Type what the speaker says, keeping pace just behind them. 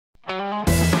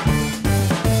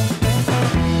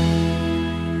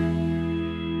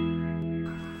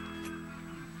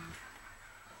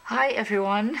Hi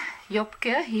everyone,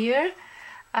 Jopke here.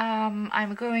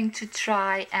 I'm going to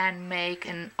try and make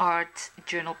an art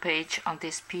journal page on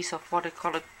this piece of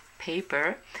watercolor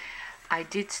paper. I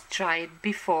did try it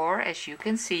before, as you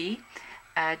can see.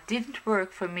 Didn't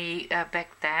work for me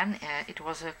back then. It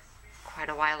was quite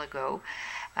a while ago.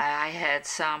 I had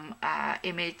some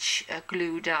image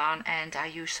glued on and I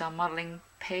used some modeling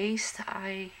paste,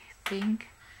 I think,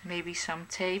 maybe some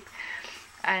tape.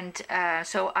 And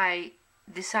so I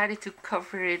decided to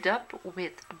cover it up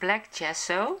with black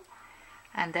gesso,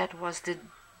 and that was the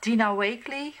Dina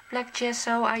Wakley black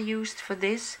gesso I used for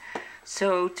this.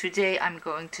 So today I'm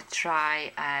going to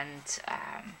try and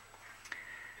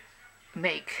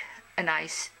make a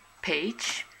nice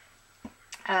page.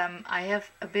 I have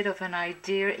a bit of an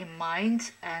idea in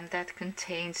mind, and that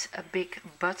contains a big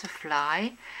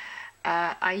butterfly.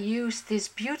 I used this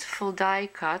beautiful die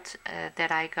cut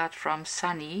that I got from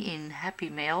Sunny in Happy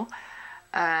Mail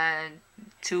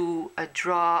to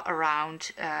draw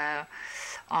around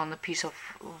on a piece of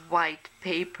white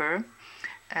paper,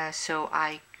 so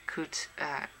I could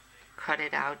cut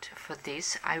it out for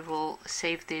this. I will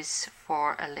save this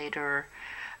for a later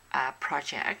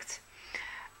project.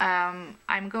 I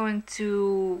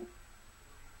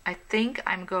think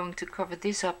I'm going to cover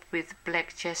this up with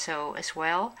black gesso as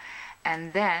well,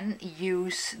 and then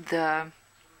use the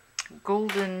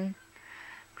golden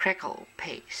crackle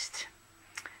paste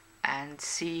and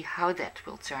see how that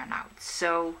will turn out.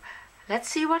 So let's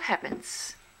see what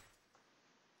happens.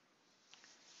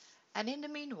 And in the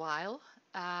meanwhile,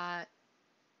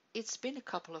 it's been a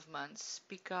couple of months,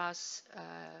 because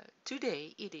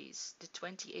today it is the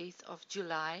 28th of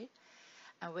July,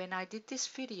 and when I did this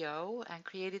video and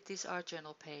created this art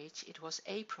journal page, it was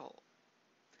April.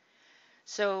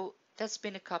 So that's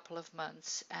been a couple of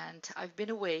months, and I've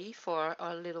been away for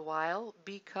a little while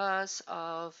because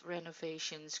of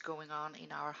renovations going on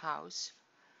in our house.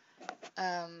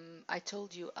 I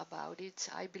told you about it,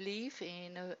 I believe,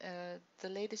 in the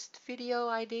latest video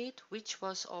I did, which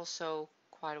was also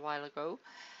quite a while ago.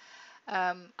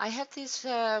 I had this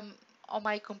on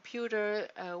my computer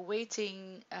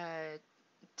waiting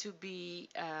to be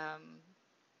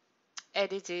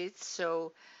edited,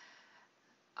 so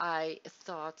I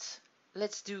thought,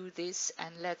 let's do this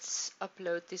and let's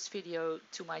upload this video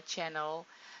to my channel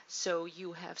so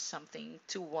you have something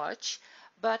to watch.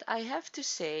 But I have to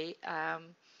say,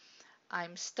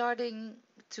 I'm starting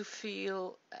to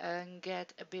feel and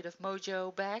get a bit of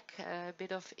mojo back, a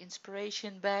bit of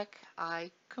inspiration back.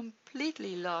 I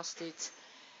completely lost it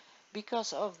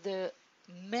because of the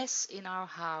mess in our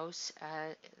house.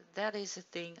 That is a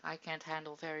thing I can't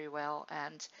handle very well,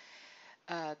 and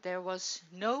there was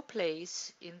no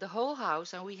place in the whole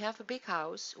house, and we have a big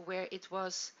house, where it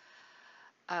was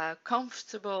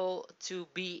comfortable to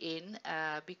be in,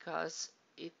 because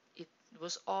it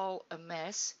was all a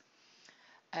mess.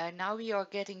 Now we are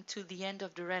getting to the end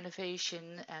of the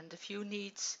renovation, and a few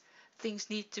things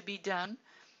need to be done,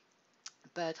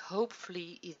 but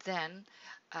hopefully then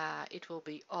it will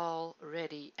be all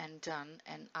ready and done,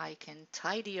 and I can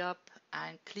tidy up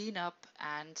and clean up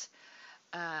and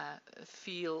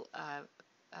feel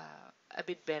a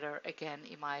bit better again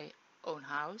in my own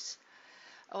house.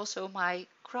 Also, my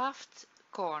craft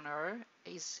corner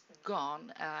is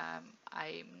gone.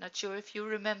 I'm not sure if you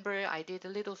remember, I did a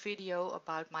little video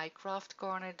about my craft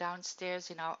corner downstairs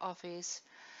in our office.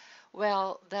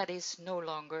 Well, that is no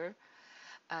longer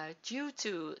due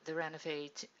to the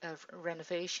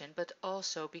renovation, but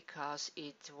also because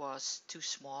it was too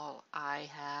small.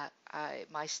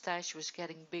 My stash was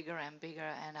getting bigger and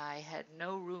bigger, and I had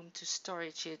no room to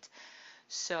storage it.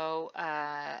 So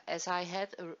as I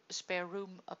had a spare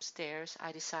room upstairs,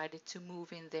 I decided to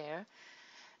move in there,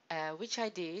 which I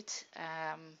did.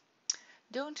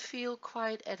 Don't feel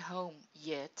quite at home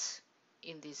yet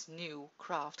in this new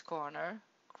craft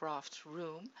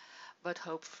room, but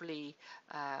hopefully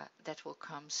that will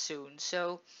come soon.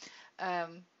 So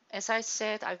as I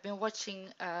said, I've been watching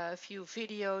a few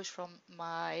videos from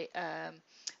my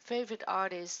favorite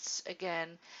artists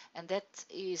again, and that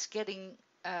is getting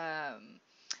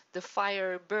the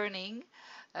fire burning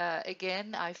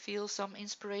again. I feel some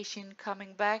inspiration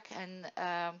coming back, and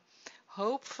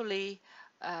hopefully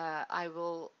I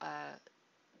will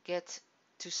get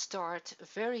to start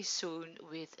very soon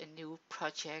with a new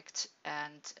project,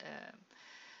 and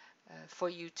for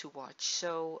you to watch.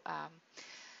 So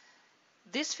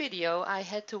this video I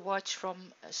had to watch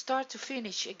from start to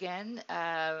finish again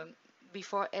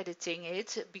before editing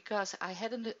it, because I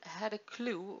hadn't had a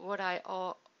clue what I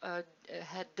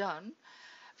had done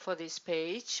for this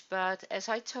page. But as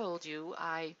I told you,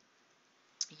 I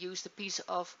used a piece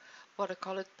of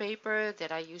watercolored paper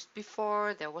that I used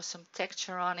before. There was some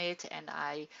texture on it and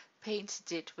I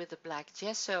painted it with a black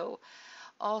gesso.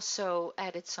 Also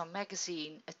added some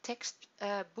magazine text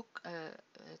book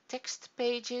text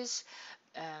pages.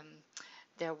 Um,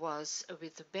 there was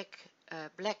with the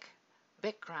black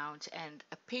background and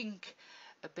a pink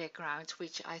background,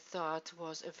 which I thought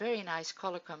was a very nice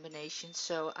color combination.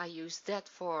 So I used that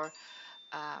for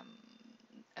um,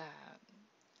 uh,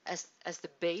 as the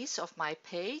base of my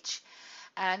page.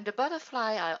 And the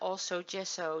butterfly I also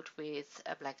gessoed with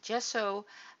a black gesso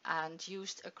and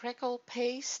used a crackle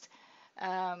paste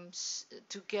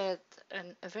to get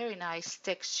a very nice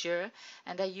texture.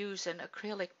 And I use an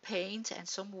acrylic paint and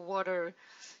some water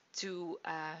to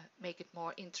make it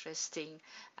more interesting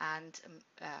and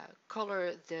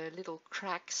color the little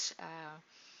cracks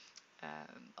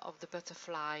of the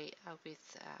butterfly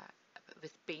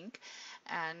with pink.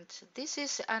 And this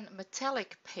is a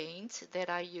metallic paint that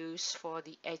I use for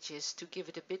the edges to give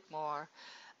it a bit more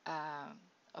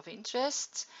of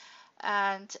interest.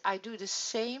 And I do the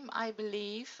same, I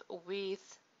believe,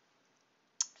 with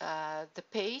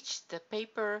the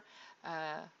paper.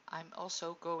 I'm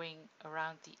also going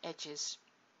around the edges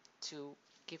to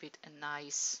give it a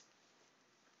nice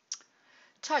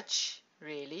touch,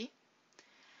 really.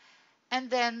 And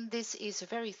then this is a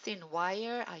very thin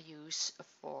wire I use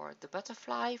for the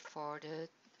butterfly, for the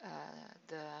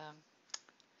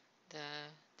the,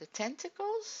 the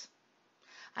tentacles.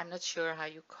 I'm not sure how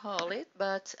you call it,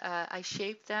 but I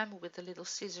shape them with the little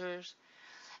scissors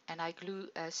and I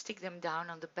stick them down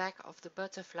on the back of the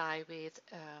butterfly with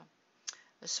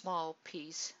a small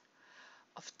piece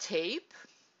of tape.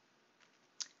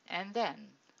 And then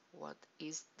what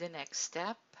is the next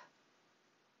step?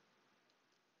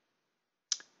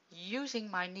 Using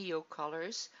my Neo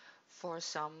colors for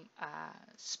some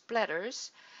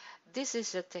splatters. This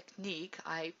is a technique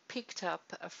I picked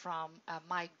up from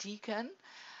Mike Deacon.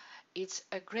 It's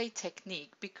a great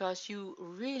technique because you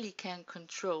really can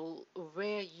control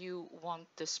where you want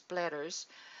the splatters.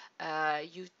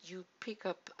 You pick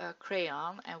up a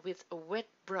crayon and with a wet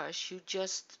brush you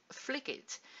just flick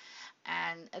it,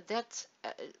 and that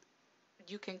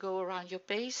you can go around your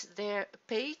page there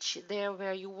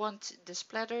where you want the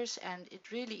splatters, and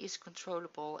it really is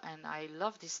controllable, and I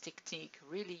love this technique,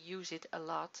 really use it a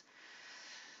lot.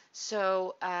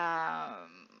 So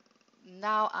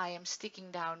now I am sticking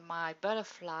down my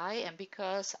butterfly, and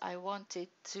because I wanted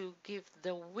to give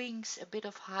the wings a bit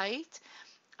of height,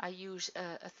 I use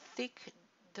a thick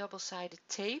double-sided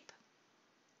tape,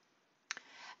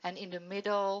 and in the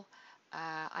middle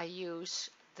I use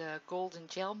the golden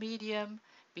gel medium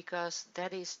because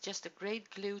that is just a great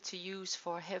glue to use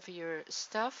for heavier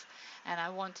stuff. And I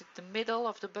wanted the middle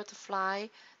of the butterfly,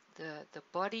 the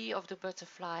body of the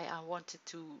butterfly, I wanted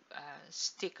to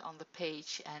stick on the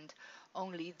page, and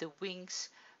only the wings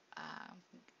uh,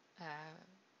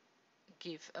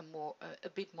 give a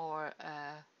bit more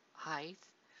height.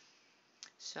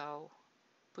 So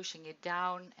pushing it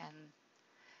down, and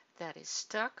that is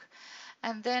stuck.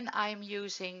 And then I'm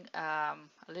using a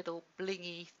little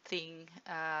blingy thing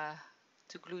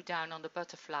to glue down on the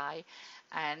butterfly,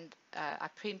 and I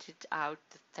printed out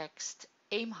the text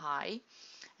 "Aim High,"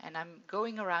 and I'm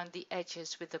going around the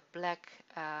edges with a black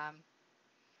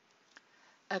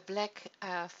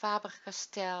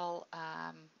Faber-Castell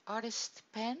artist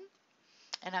pen,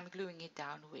 and I'm gluing it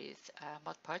down with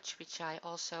Mod Podge, which I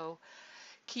also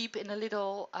keep in a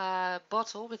little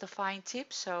bottle with a fine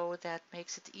tip, so that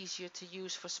makes it easier to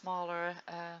use for smaller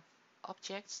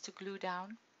objects to glue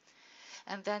down.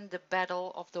 And then the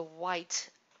battle of the white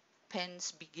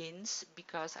pens begins,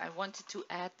 because I wanted to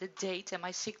add the date and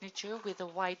my signature with a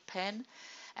white pen,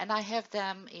 and I have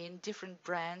them in different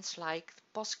brands like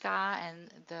Posca and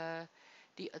the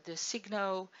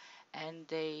Signo, and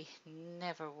they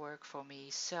never work for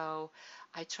me. So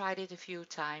I tried it a few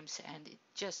times and it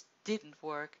just didn't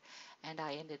work, and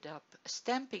I ended up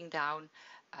stamping down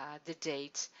the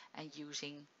date and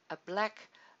using a black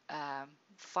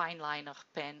fine liner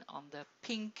pen on the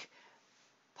pink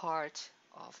part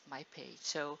of my page.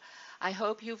 So I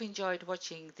hope you've enjoyed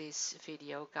watching this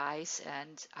video, guys,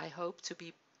 and I hope to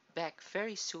be back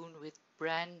very soon with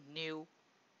brand new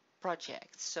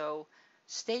projects. So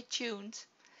stay tuned.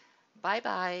 Bye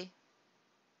bye.